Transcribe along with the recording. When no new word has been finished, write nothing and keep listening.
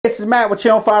This is Matt with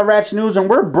Channel 5 Ratchet News, and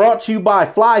we're brought to you by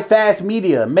Fly Fast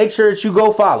Media. Make sure that you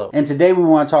go follow. And today we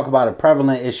want to talk about a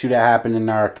prevalent issue that happened in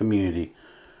our community.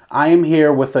 I am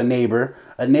here with a neighbor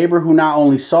who not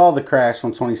only saw the crash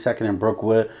on 22nd and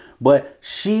Brookwood, but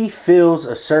she feels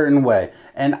a certain way.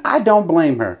 And I don't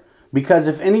blame her. Because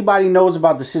if anybody knows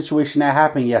about the situation that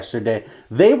happened yesterday,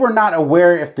 they were not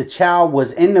aware if the child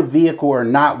was in the vehicle or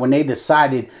not when they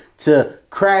decided to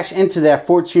crash into that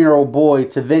 14-year-old boy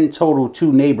to then total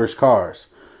two neighbors' cars.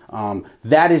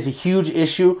 That is a huge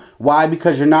issue. Why?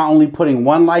 Because you're not only putting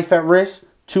one life at risk,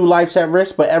 two lives at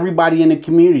risk, but everybody in the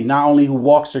community, not only who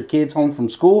walks their kids home from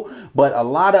school, but a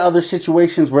lot of other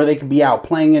situations where they could be out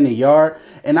playing in the yard.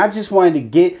 And I just wanted to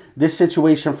get this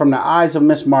situation from the eyes of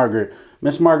Miss Margaret.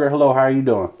 Miss Margaret, hello, how are you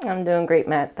doing? I'm doing great,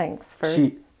 Matt. Thanks for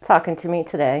talking to me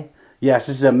today. Yes,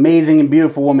 this is an amazing and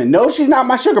beautiful woman. No, she's not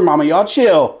my sugar mama. Y'all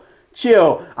chill.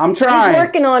 Chill. I'm trying. He's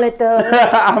working on it,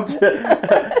 though.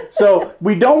 So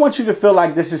we don't want you to feel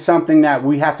like this is something that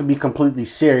we have to be completely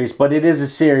serious, but it is a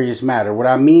serious matter. What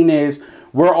I mean is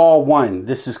we're all one.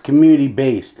 This is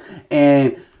community-based.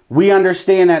 And we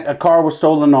understand that a car was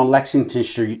stolen on Lexington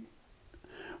Street.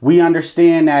 We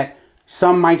understand that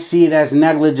some might see it as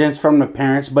negligence from the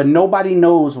parents, but nobody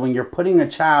knows when you're putting a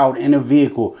child in a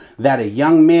vehicle that a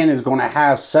young man is going to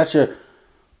have such a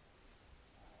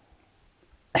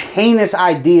heinous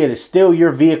idea to steal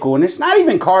your vehicle. And it's not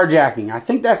even carjacking. I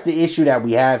think that's the issue that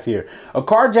we have here. A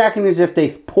carjacking is if they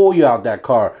pull you out that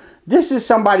car. This is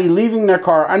somebody leaving their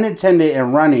car unattended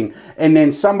and running, and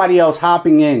then somebody else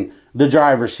hopping in the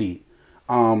driver's seat.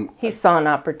 He saw an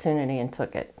opportunity and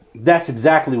took it. That's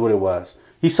exactly what it was.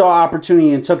 He saw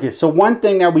opportunity and took it. So one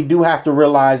thing that we do have to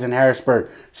realize in Harrisburg,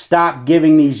 stop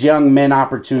giving these young men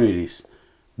opportunities.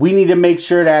 We need to make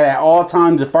sure that at all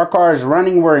times, if our car is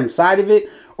running, we're inside of it,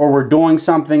 or we're doing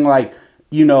something like,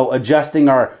 you know, adjusting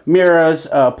our mirrors,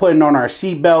 putting on our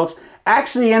seat belts,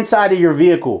 actually inside of your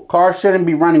vehicle. Cars shouldn't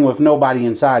be running with nobody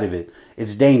inside of it.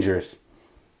 It's dangerous.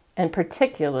 And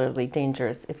particularly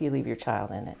dangerous if you leave your child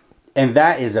in it. And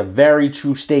that is a very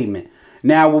true statement.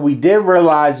 Now, what we did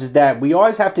realize is that we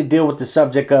always have to deal with the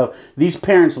subject of these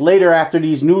parents later, after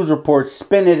these news reports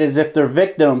spin it as if they're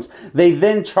victims. They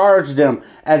then charge them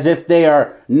as if they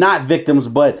are not victims,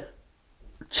 but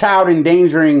child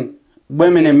endangering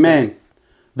women and men.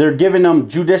 They're giving them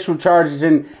judicial charges.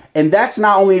 And that's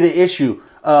not only the issue.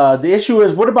 The issue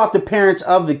is, what about the parents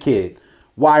of the kid?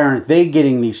 Why aren't they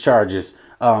getting these charges?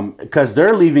 Because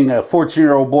they're leaving a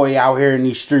 14-year-old boy out here in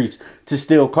these streets to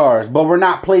steal cars. But we're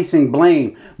not placing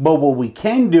blame. But what we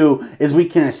can do is we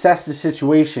can assess the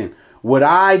situation. What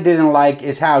I didn't like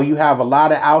is how you have a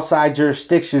lot of outside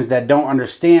jurisdictions that don't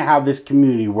understand how this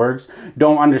community works,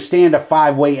 don't understand a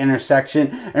five-way intersection,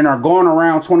 and are going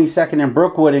around 22nd and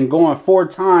Brookwood and going 4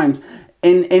 times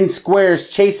in squares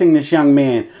chasing this young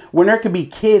man when there could be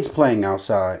kids playing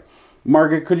outside.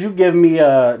 Margaret, could you give me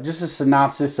just a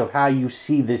synopsis of how you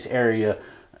see this area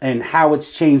and how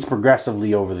it's changed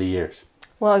progressively over the years?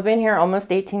 Well, I've been here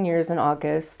almost 18 years in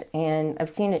August, and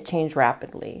I've seen it change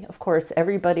rapidly. Of course,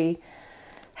 everybody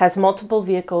has multiple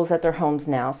vehicles at their homes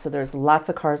now, so there's lots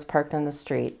of cars parked on the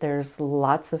street. There's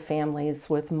lots of families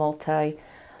with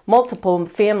multiple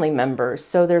family members,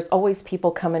 so there's always people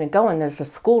coming and going. There's a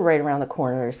school right around the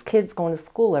corner. There's kids going to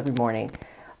school every morning.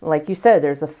 Like you said,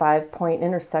 there's a 5-point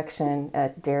intersection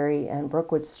at Derry and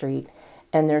Brookwood Street,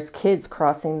 and there's kids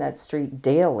crossing that street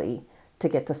daily to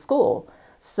get to school.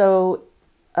 So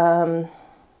I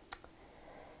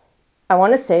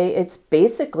want to say it's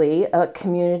basically a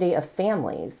community of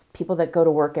families, people that go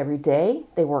to work every day.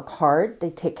 They work hard.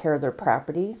 They take care of their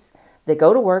properties. They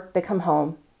go to work. They come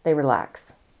home. They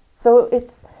relax. So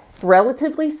it's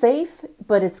relatively safe,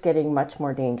 but it's getting much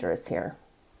more dangerous here.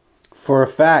 For a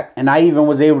fact. And I even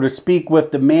was able to speak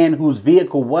with the man whose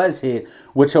vehicle was hit,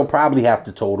 which he'll probably have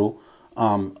to total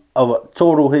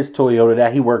his Toyota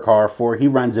that he worked hard for. He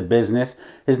runs a business.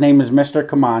 His name is Mr.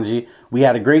 Kamanji. We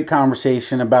had a great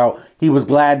conversation about he was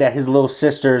glad that his little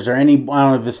sisters or any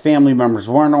one of his family members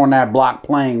weren't on that block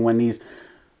playing when these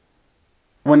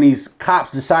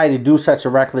cops decided to do such a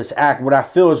reckless act. What I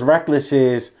feel is reckless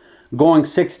is going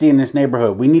 60 in this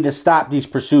neighborhood. We need to stop these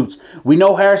pursuits. We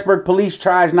know Harrisburg police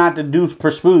tries not to do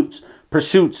pursuits,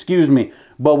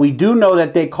 but we do know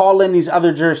that they call in these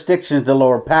other jurisdictions, the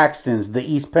Lower Paxtons, the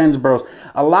East Pennsboroughs,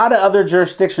 a lot of other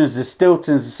jurisdictions, the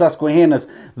Stiltons, the Susquehannas.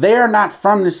 They are not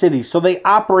from the city, so they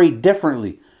operate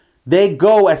differently. They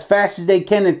go as fast as they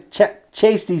can to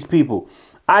chase these people.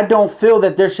 I don't feel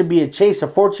that there should be a chase. A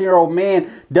 14-year-old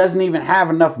man doesn't even have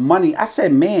enough money. I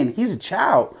said, man, he's a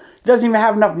child. He doesn't even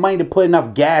have enough money to put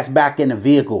enough gas back in the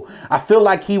vehicle. I feel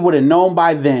like he would have known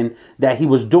by then that he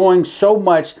was doing so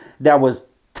much that was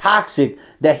toxic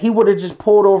that he would have just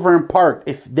pulled over and parked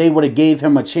if they would have gave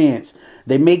him a chance.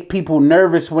 They make people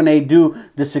nervous when they do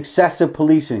this excessive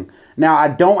policing. Now, I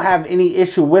don't have any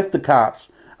issue with the cops.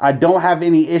 I don't have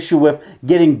any issue with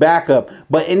getting backup,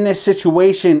 but in this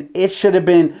situation, it should have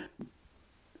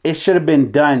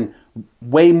been done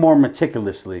way more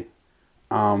meticulously.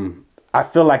 I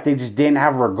feel like they just didn't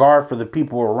have regard for the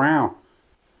people around.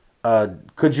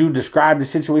 Could you describe the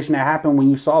situation that happened when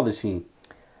you saw the scene?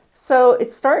 So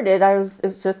it started, it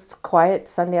was just quiet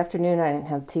Sunday afternoon. I didn't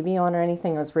have TV on or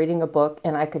anything. I was reading a book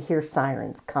and I could hear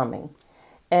sirens coming.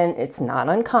 And it's not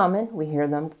uncommon. We hear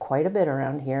them quite a bit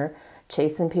around here,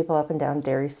 chasing people up and down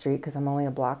Dairy Street because I'm only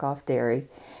a block off Dairy.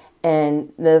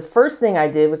 And the first thing I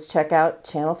did was check out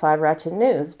Channel 5 Ratchet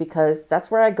News because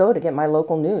that's where I go to get my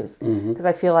local news. Because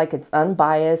I feel like it's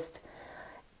unbiased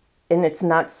and it's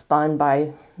not spun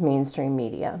by mainstream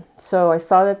media. So I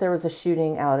saw that there was a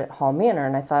shooting out at Hall Manor,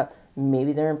 and I thought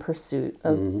maybe they're in pursuit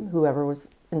of whoever was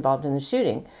involved in the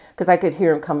shooting, because I could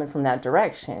hear him coming from that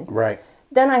direction. Right.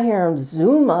 Then I hear him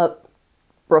zoom up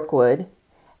Brookwood,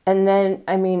 and then,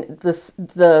 I mean,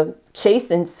 the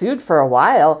chase ensued for a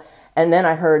while, and then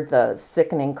I heard the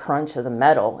sickening crunch of the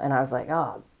metal, and I was like,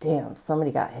 oh, damn,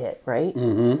 somebody got hit, right?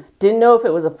 Didn't know if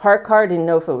it was a parked car, didn't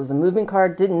know if it was a moving car,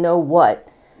 didn't know what.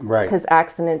 Right. Because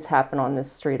accidents happen on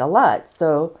this street a lot.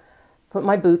 So put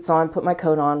my boots on, put my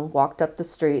coat on, walked up the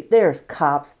street. There's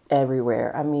cops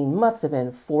everywhere. I mean, must have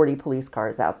been 40 police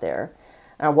cars out there.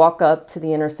 And I walk up to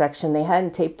the intersection. They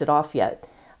hadn't taped it off yet.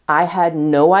 I had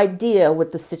no idea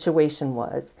what the situation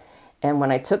was. And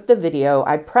when I took the video,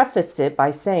 I prefaced it by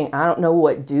saying, I don't know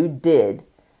what dude did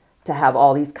to have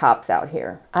all these cops out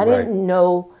here. I didn't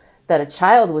know that a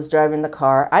child was driving the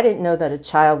car. I didn't know that a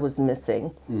child was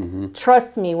missing.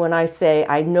 Trust me when I say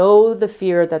I know the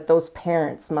fear that those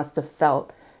parents must have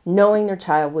felt knowing their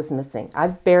child was missing.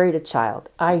 I've buried a child.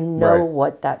 I know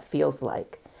what that feels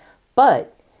like.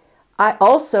 But I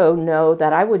also know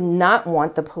that I would not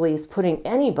want the police putting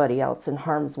anybody else in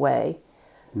harm's way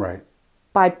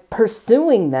by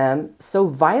pursuing them so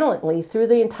violently through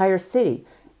the entire city.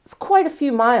 It's quite a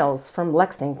few miles from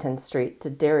Lexington Street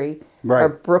to Dairy or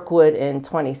Brookwood and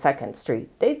 22nd Street.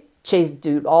 They chased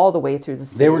dude all the way through the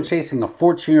city. They were chasing a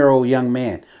 14-year-old young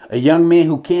man. A young man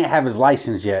who can't have his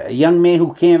license yet. A young man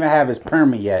who can't even have his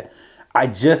permit yet. I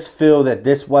just feel that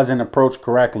this wasn't approached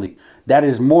correctly. That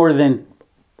is more than,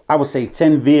 I would say,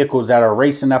 10 vehicles that are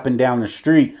racing up and down the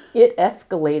street. It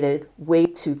escalated way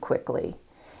too quickly.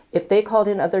 If they called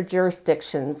in other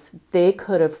jurisdictions, they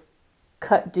could have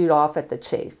cut dude off at the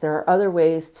chase. There are other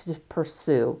ways to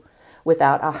pursue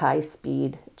without a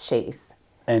high-speed chase.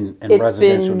 And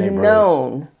residential neighborhoods. It's been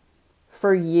known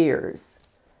for years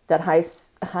that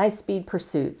high-speed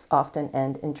pursuits often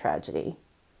end in tragedy.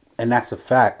 And that's a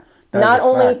fact. Not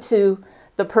only to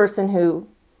the person who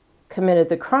committed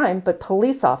the crime, but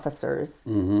police officers,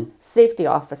 safety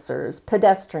officers,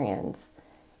 pedestrians.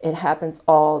 It happens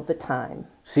all the time.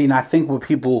 See, and I think what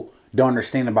people don't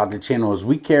understand about the channel is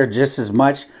we care just as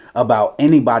much about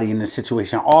anybody in this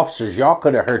situation. Officers, y'all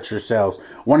could have hurt yourselves.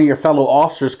 One of your fellow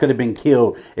officers could have been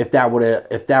killed if that would have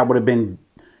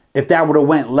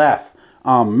went left.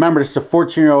 Remember, this is a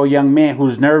 14-year-old young man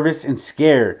who's nervous and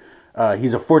scared.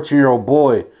 He's a 14-year-old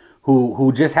boy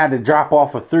who just had to drop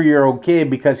off a 3-year-old kid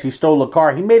because he stole a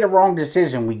car. He made a wrong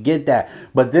decision. We get that.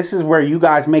 But this is where you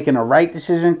guys making a right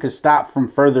decision could stop from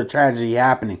further tragedy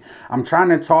happening. I'm trying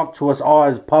to talk to us all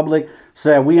as public so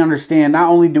that we understand not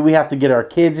only do we have to get our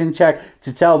kids in check,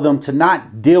 to tell them to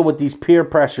not deal with these peer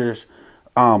pressures.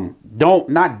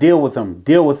 Not deal with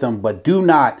them, but do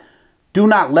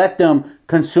not let them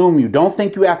consume you. Don't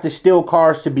think you have to steal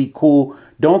cars to be cool.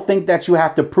 Don't think that you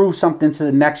have to prove something to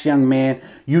the next young man.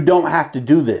 You don't have to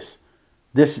do this.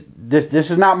 This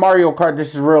is not Mario Kart.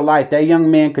 This is real life. That young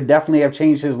man could definitely have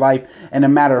changed his life in a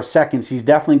matter of seconds. He's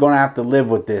definitely going to have to live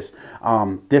with this.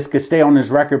 This could stay on his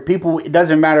record. People, it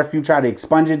doesn't matter if you try to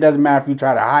expunge it. It doesn't matter if you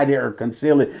try to hide it or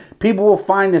conceal it. People will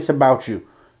find this about you,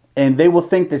 and they will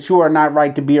think that you are not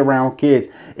right to be around kids.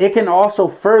 It can also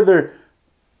further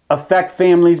affect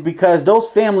families because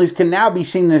those families can now be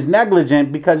seen as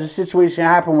negligent because the situation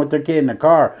happened with their kid in the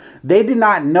car. They did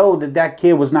not know that that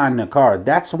kid was not in the car.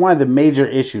 That's one of the major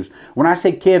issues. When I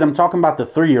say kid, I'm talking about the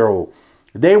 3-year-old.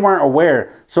 They weren't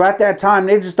aware. So at that time,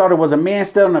 they just thought it was a man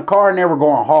still in the car and they were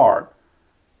going hard.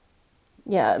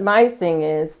 Yeah, my thing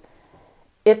is,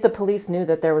 if the police knew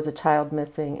that there was a child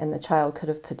missing and the child could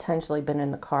have potentially been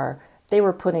in the car, they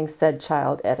were putting said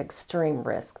child at extreme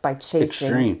risk by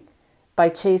Extreme.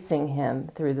 chasing him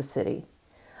through the city.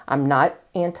 I'm not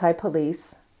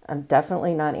anti-police. I'm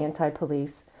definitely not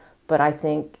anti-police, but I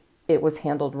think it was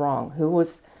handled wrong. Who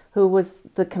was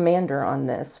the commander on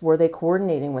this? Were they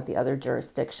coordinating with the other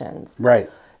jurisdictions? Right.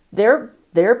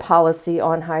 Their policy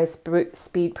on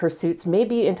high-speed pursuits may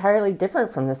be entirely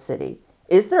different from the city.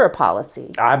 Is there a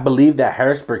policy? I believe that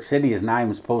Harrisburg City is not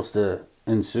even supposed to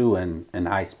ensue in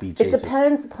high-speed chases. It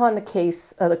depends upon the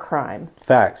case of the crime.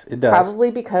 Facts. It does. Probably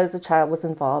because a child was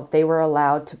involved, they were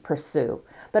allowed to pursue.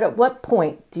 But at what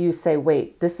point do you say,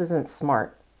 wait, this isn't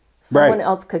smart? Someone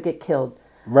else could get killed.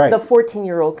 Right. The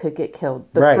 14-year-old could get killed.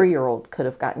 The 3-year-old could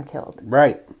have gotten killed.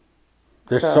 Right.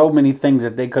 There's so many things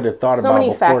that they could have thought about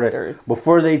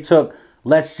before they took,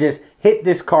 let's just hit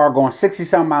this car going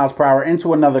 60-some miles per hour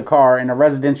into another car in a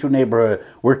residential neighborhood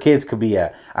where kids could be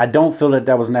at. I don't feel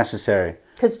that was necessary.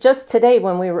 Because just today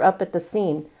when we were up at the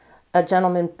scene, a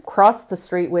gentleman crossed the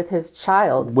street with his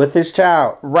child.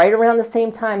 Right around the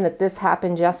same time that this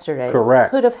happened yesterday.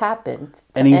 Correct. Could have happened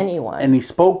to anyone. And he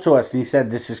spoke to us and he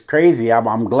said, this is crazy.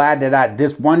 I'm glad that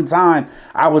this one time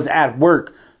I was at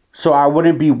work, so I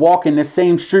wouldn't be walking the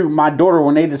same street with my daughter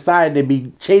when they decided to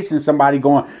be chasing somebody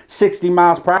going 60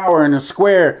 miles per hour in a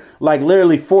square, like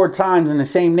literally 4 times in the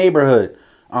same neighborhood.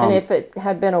 And if it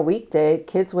had been a weekday,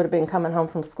 kids would have been coming home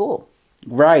from school.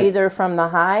 Right. Either from the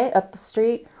high up the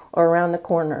street or around the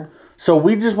corner. So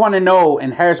we just want to know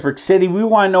in Harrisburg City, we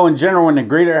want to know in general in the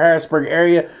greater Harrisburg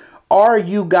area, are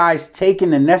you guys taking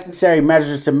the necessary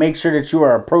measures to make sure that you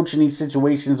are approaching these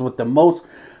situations with the most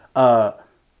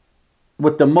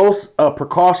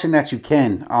precaution that you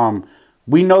can?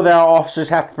 We know that our officers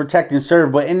have to protect and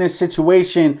serve, but in this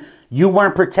situation, you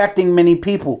weren't protecting many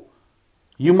people.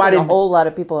 You might have a whole lot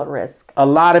of people at risk. A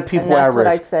lot of people at risk. That's what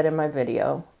I said in my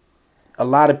video. A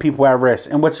lot of people at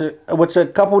risk, and which a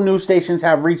couple news stations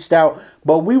have reached out,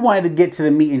 but we wanted to get to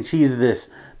the meat and cheese of this.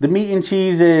 The meat and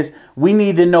cheese is we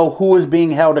need to know who is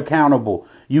being held accountable.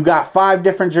 You got 5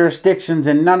 different jurisdictions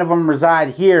and none of them reside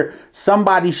here.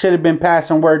 Somebody should have been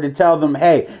passing word to tell them,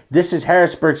 hey, this is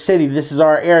Harrisburg City. This is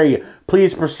our area.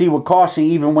 Please proceed with caution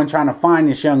even when trying to find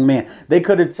this young man. They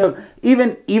could have took,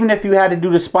 even if you had to do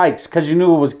the spikes because you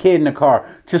knew it was a kid in the car,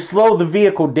 to slow the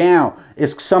vehicle down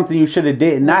is something you should have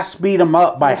did, not speed them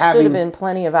up by having... There should have been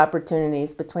plenty of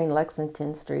opportunities between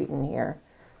Lexington Street and here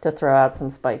to throw out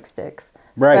some spike sticks.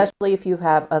 Especially if you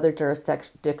have other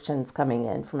jurisdictions coming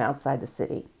in from outside the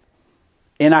city.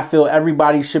 And I feel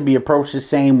everybody should be approached the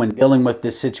same when dealing with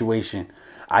this situation.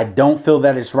 I don't feel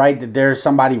that it's right that there's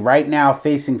somebody right now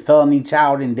facing felony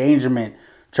child endangerment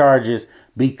charges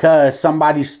because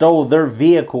somebody stole their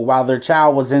vehicle while their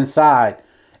child was inside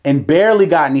and barely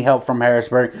got any help from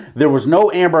Harrisburg. There was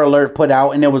no Amber Alert put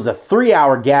out, and there was a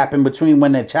 3-hour gap in between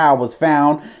when the child was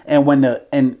found and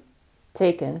when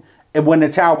taken. And when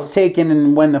the child was taken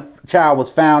and when the child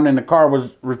was found and the car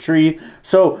was retrieved.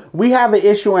 So we have an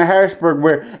issue in Harrisburg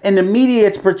where in the media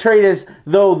it's portrayed as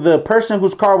though the person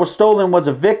whose car was stolen was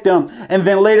a victim. And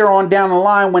then later on down the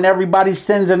line when everybody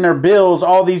sends in their bills,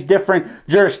 all these different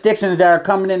jurisdictions that are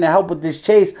coming in to help with this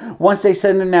chase, once they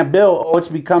send in that bill, oh, it's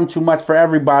become too much for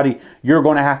everybody. You're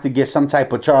going to have to get some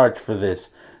type of charge for this.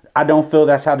 I don't feel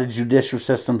that's how the judicial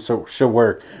system should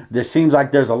work. There seems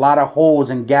like there's a lot of holes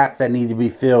and gaps that need to be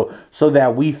filled so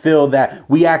that we feel that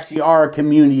we actually are a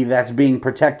community that's being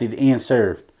protected and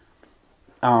served.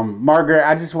 Margaret,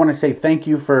 I just want to say thank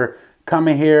you for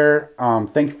coming here.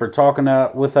 Thank you for talking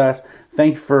with us.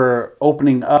 Thank you for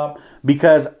opening up,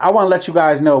 because I want to let you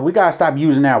guys know we got to stop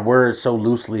using that word so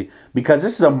loosely, because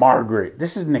this is a Margaret.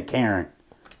 This isn't a Karen.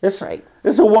 This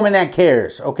is a woman that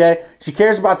cares, okay? She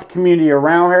cares about the community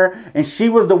around her, and she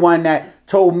was the one that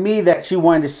told me that she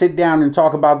wanted to sit down and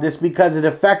talk about this because it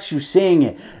affects you seeing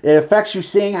it. It affects you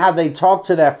seeing how they talk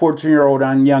to that 14-year-old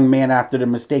young man after the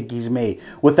mistake he's made,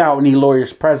 without any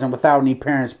lawyers present, without any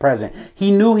parents present. He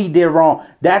knew he did wrong.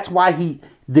 That's why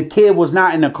the kid was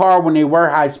not in the car when they were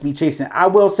high-speed chasing. I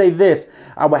will say this.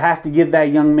 I would have to give that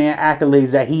young man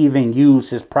accolades that he even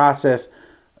used his process,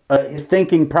 his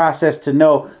thinking process to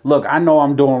know, look, I know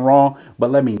I'm doing wrong,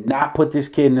 but let me not put this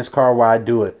kid in this car while I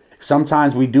do it.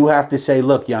 Sometimes we do have to say,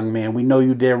 look, young man, we know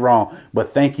you did wrong, but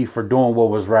thank you for doing what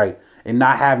was right. And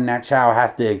not having that child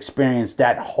have to experience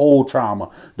that whole trauma.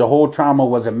 The whole trauma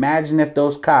was, imagine if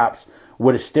those cops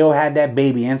would have still had that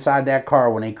baby inside that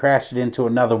car when they crashed it into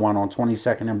another one on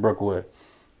 22nd and Brookwood.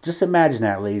 Just imagine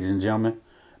that, ladies and gentlemen.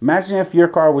 Imagine if your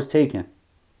car was taken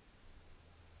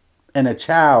and a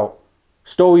child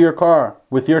stole your car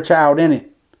with your child in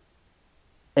it,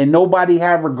 and nobody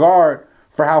had regard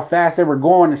for how fast they were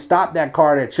going to stop that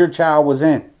car that your child was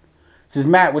in. This is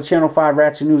Matt with Channel 5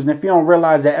 Ratchet News. And if you don't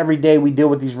realize that every day we deal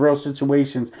with these real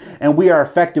situations and we are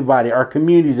affected by it, our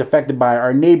community is affected by it,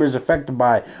 our neighbors affected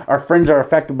by it, our friends are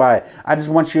affected by it. I just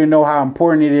want you to know how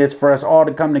important it is for us all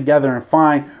to come together and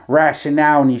find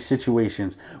rationale in these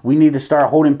situations. We need to start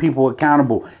holding people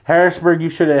accountable. Harrisburg, you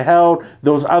should have held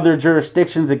those other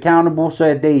jurisdictions accountable so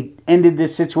that they ended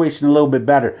this situation a little bit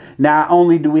better. Not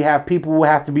only do we have people who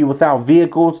have to be without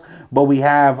vehicles, but we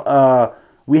have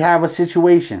a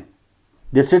situation.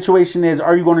 The situation is,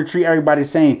 are you going to treat everybody the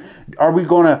same? Are we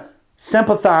going to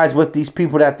sympathize with these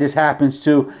people that this happens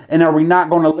to? And are we not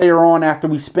going to later on, after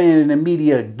we spin it in the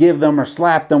media, give them or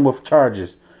slap them with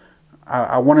charges?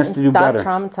 I want us to do better.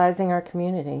 Stop traumatizing our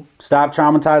community. Stop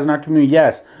traumatizing our community,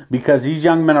 yes. Because these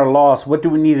young men are lost. What do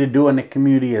we need to do in the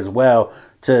community as well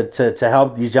to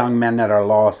help these young men that are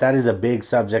lost? That is a big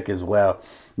subject as well.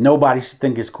 Nobody should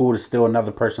think it's cool to steal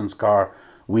another person's car.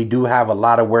 We do have a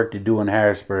lot of work to do in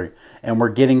Harrisburg, and we're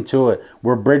getting to it.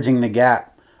 We're bridging the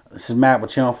gap. This is Matt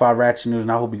with Channel 5 Ratchet News,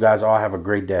 and I hope you guys all have a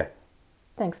great day.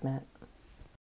 Thanks, Matt.